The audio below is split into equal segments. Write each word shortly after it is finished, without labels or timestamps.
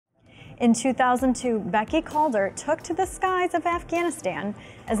In 2002, Becky Calder took to the skies of Afghanistan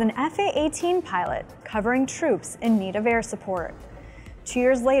as an F-18 pilot covering troops in need of air support. 2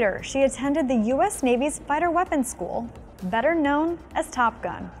 years later, she attended the U.S. Navy's Fighter Weapons School, better known as Top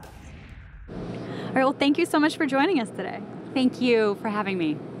Gun. All right, well, thank you so much for joining us today. Thank you for having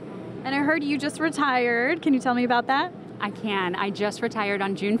me. And I heard you just retired. Can you tell me about that? I can. I just retired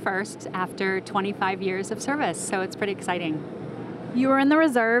on June 1st after 25 years of service, so it's pretty exciting. You were in the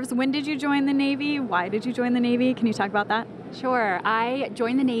reserves. When did you join the Navy? Why did you join the Navy? Can you talk about that? Sure. I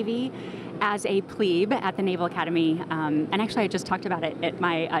joined the Navy as a plebe at the Naval Academy, and actually I just talked about it at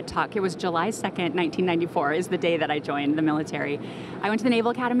my talk. It was July 2nd, 1994 is the day that I joined the military. I went to the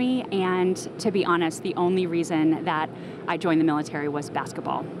Naval Academy, and to be honest, the only reason that I joined the military was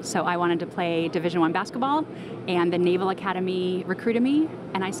basketball. So I wanted to play Division I basketball, and the Naval Academy recruited me,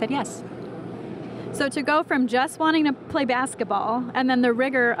 and I said yes. So to go from just wanting to play basketball and then the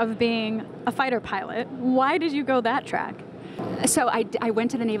rigor of being a fighter pilot, why did you go that track? So I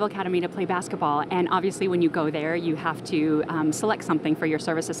went to the Naval Academy to play basketball, and obviously when you go there, you have to select something for your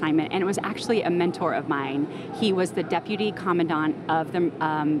service assignment, and it was actually a mentor of mine. He was the deputy commandant of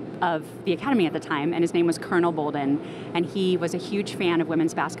the academy at the time, and his name was Colonel Bolden, and he was a huge fan of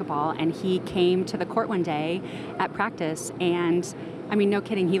women's basketball, and he came to the court one day at practice, and I mean, no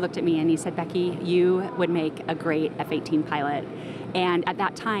kidding, he looked at me and he said, "Becky, you would make a great F-18 pilot." And at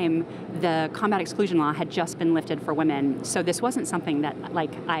that time, the combat exclusion law had just been lifted for women. So this wasn't something that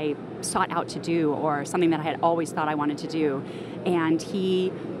I sought out to do or something that I had always thought I wanted to do. And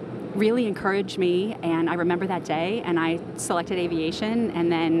he really encouraged me, and I remember that day, and I selected aviation,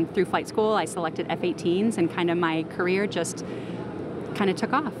 and then through flight school, I selected F-18s, and kind of my career just kind of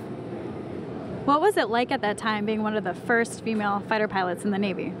took off. What was it like at that time being one of the first female fighter pilots in the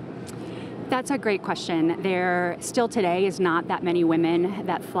Navy? That's a great question. There still today is not that many women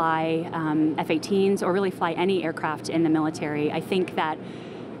that fly F-18s or really fly any aircraft in the military. I think that,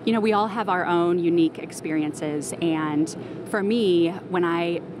 you know, we all have our own unique experiences, and for me, when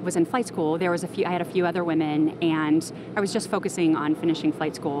I was in flight school, I had a few other women, and I was just focusing on finishing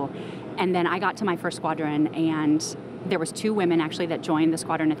flight school. And then I got to my first squadron, and there was 2 women actually that joined the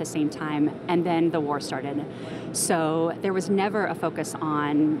squadron at the same time, and then the war started. So there was never a focus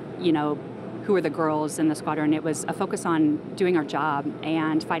on, you know, who were the girls in the squadron. It was a focus on doing our job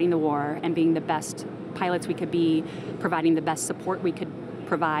and fighting the war and being the best pilots we could be, providing the best support we could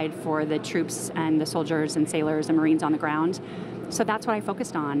provide for the troops and the soldiers and sailors and Marines on the ground. So that's what I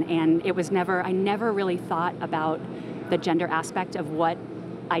focused on, and I never really thought about the gender aspect of what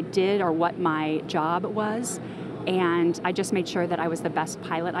I did or what my job was. And I just made sure that I was the best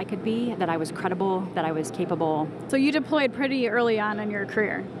pilot I could be, that I was credible, that I was capable. So you deployed pretty early on in your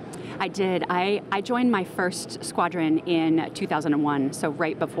career. I did. I joined my first squadron in 2001, so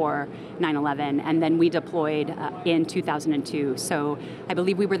right before 9/11, and then we deployed in 2002. So I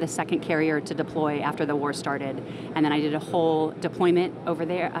believe we were the second carrier to deploy after the war started. And then I did a whole deployment over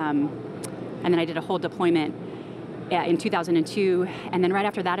there, in 2002, and then right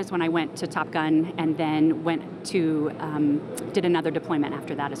after that is when I went to Top Gun, and then did another deployment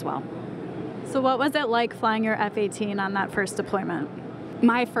after that as well. So what was it like flying your F-18 on that first deployment?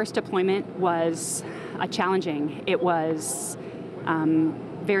 My first deployment was challenging. It was a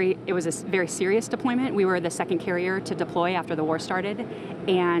very serious deployment. We were the second carrier to deploy after the war started,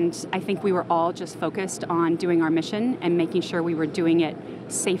 and I think we were all just focused on doing our mission and making sure we were doing it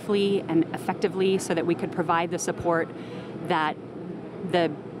safely and effectively so that we could provide the support that the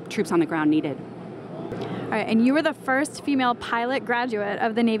troops on the ground needed. All right, and you were the first female pilot graduate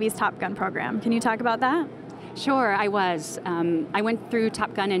of the Navy's Top Gun program. Can you talk about that? Sure, I was. I went through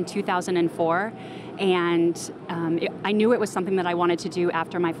Top Gun in 2004, and I knew it was something that I wanted to do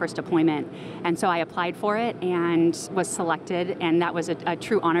after my first deployment. And so I applied for it and was selected, and that was a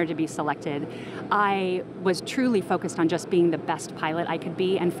true honor to be selected. I was truly focused on just being the best pilot I could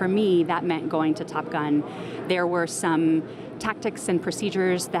be, and for me, that meant going to Top Gun. There were some tactics and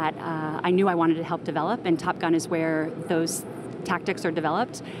procedures that I knew I wanted to help develop, and Top Gun is where those tactics are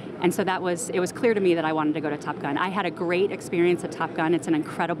developed. And so it was clear to me that I wanted to go to Top Gun. I had a great experience at Top Gun. It's an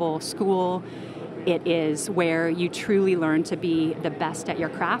incredible school. It is where you truly learn to be the best at your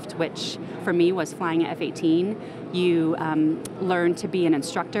craft, which for me was flying an F-18. You learn to be an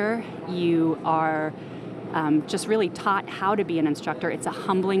instructor. You are just really taught how to be an instructor. It's a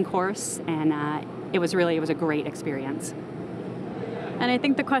humbling course, and it was a great experience. And I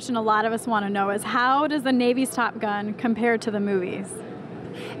think the question a lot of us want to know is, how does the Navy's Top Gun compare to the movies?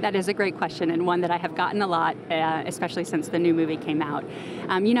 That is a great question, and one that I have gotten a lot, especially since the new movie came out.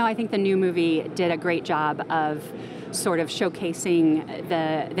 I think the new movie did a great job of sort of showcasing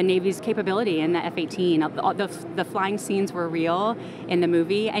the Navy's capability in the F-18. The flying scenes were real in the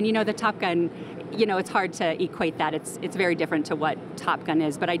movie, and the Top Gun, it's hard to equate that. It's very different to what Top Gun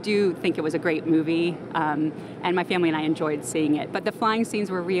is, but I do think it was a great movie, and my family and I enjoyed seeing it. But the flying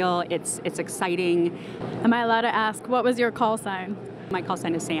scenes were real. It's exciting. Am I allowed to ask, what was your call sign? My call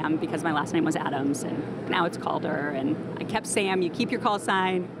sign is Sam because my last name was Adams, and now it's Calder, and I kept Sam. You keep your call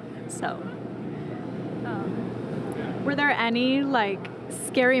sign, so. Were there any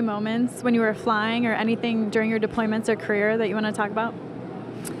scary moments when you were flying, or anything during your deployments or career that you want to talk about?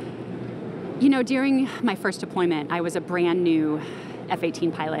 During my first deployment, I was a brand new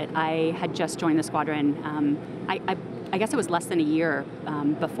F-18 pilot. I had just joined the squadron. I guess it was less than a year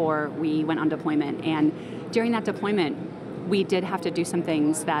before we went on deployment. And during that deployment, we did have to do some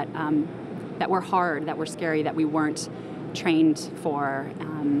things that were hard, that were scary, that we weren't trained for.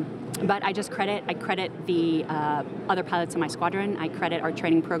 But I credit the other pilots in my squadron. I credit our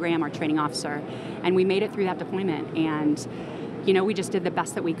training program, our training officer, and we made it through that deployment. And we just did the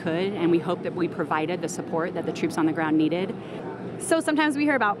best that we could, and we hope that we provided the support that the troops on the ground needed. So sometimes we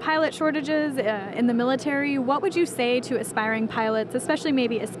hear about pilot shortages in the military. What would you say to aspiring pilots, especially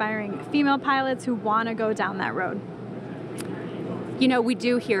maybe aspiring female pilots who want to go down that road? We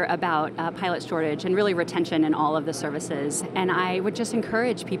do hear about pilot shortage and really retention in all of the services. And I would just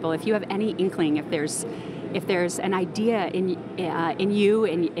encourage people, if you have any inkling, if there's an idea in you,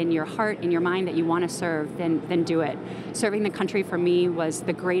 in your heart, in your mind that you want to serve, then do it. Serving the country for me was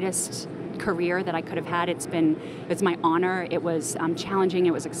the greatest career that I could have had. It's my honor. It was challenging.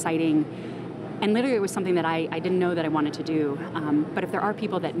 It was exciting. And literally it was something that I didn't know that I wanted to do. But if there are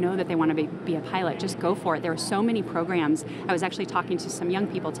people that know that they want to be a pilot, just go for it. There are so many programs. I was actually talking to some young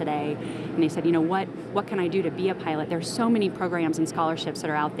people today, and they said, what can I do to be a pilot? There are so many programs and scholarships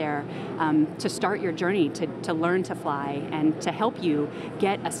that are out there to start your journey, to learn to fly, and to help you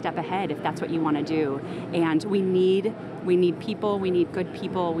get a step ahead if that's what you want to do. And we need people, we need good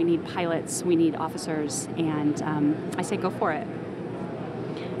people, we need pilots, we need officers, and I say go for it.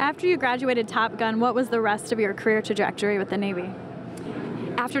 After you graduated Top Gun, what was the rest of your career trajectory with the Navy?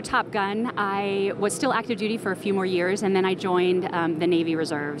 After Top Gun, I was still active duty for a few more years, and then I joined the Navy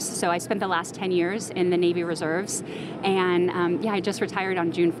Reserves. So I spent the last 10 years in the Navy Reserves, and I just retired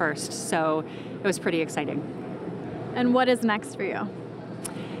on June 1st, so it was pretty exciting. And what is next for you?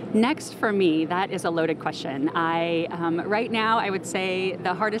 Next for me, that is a loaded question. Right now, I would say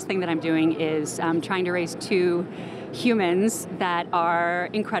the hardest thing that I'm doing is trying to raise two humans that are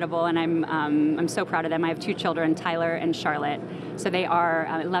incredible, and I'm so proud of them. I have two children, Tyler and Charlotte. So they are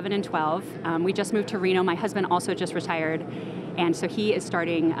 11 and 12. We just moved to Reno. My husband also just retired, and so he is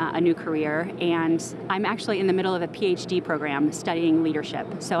starting a new career. And I'm actually in the middle of a PhD program studying leadership.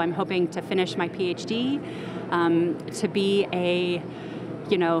 So I'm hoping to finish my PhD, to be a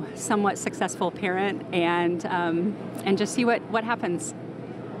somewhat successful parent, and just see what happens.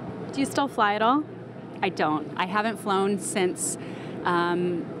 Do you still fly at all? I don't. I haven't flown since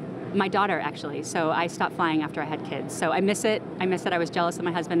my daughter, actually. So I stopped flying after I had kids. So I miss it. I was jealous of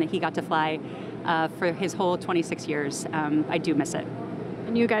my husband that he got to fly for his whole 26 years. I do miss it.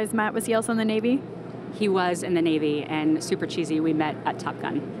 And you guys met, was he also in the Navy? He was in the Navy, and super cheesy, we met at Top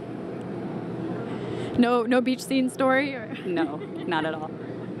Gun. No beach scene story? Or? No, not at all.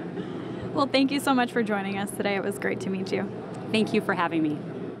 Well, thank you so much for joining us today. It was great to meet you. Thank you for having me.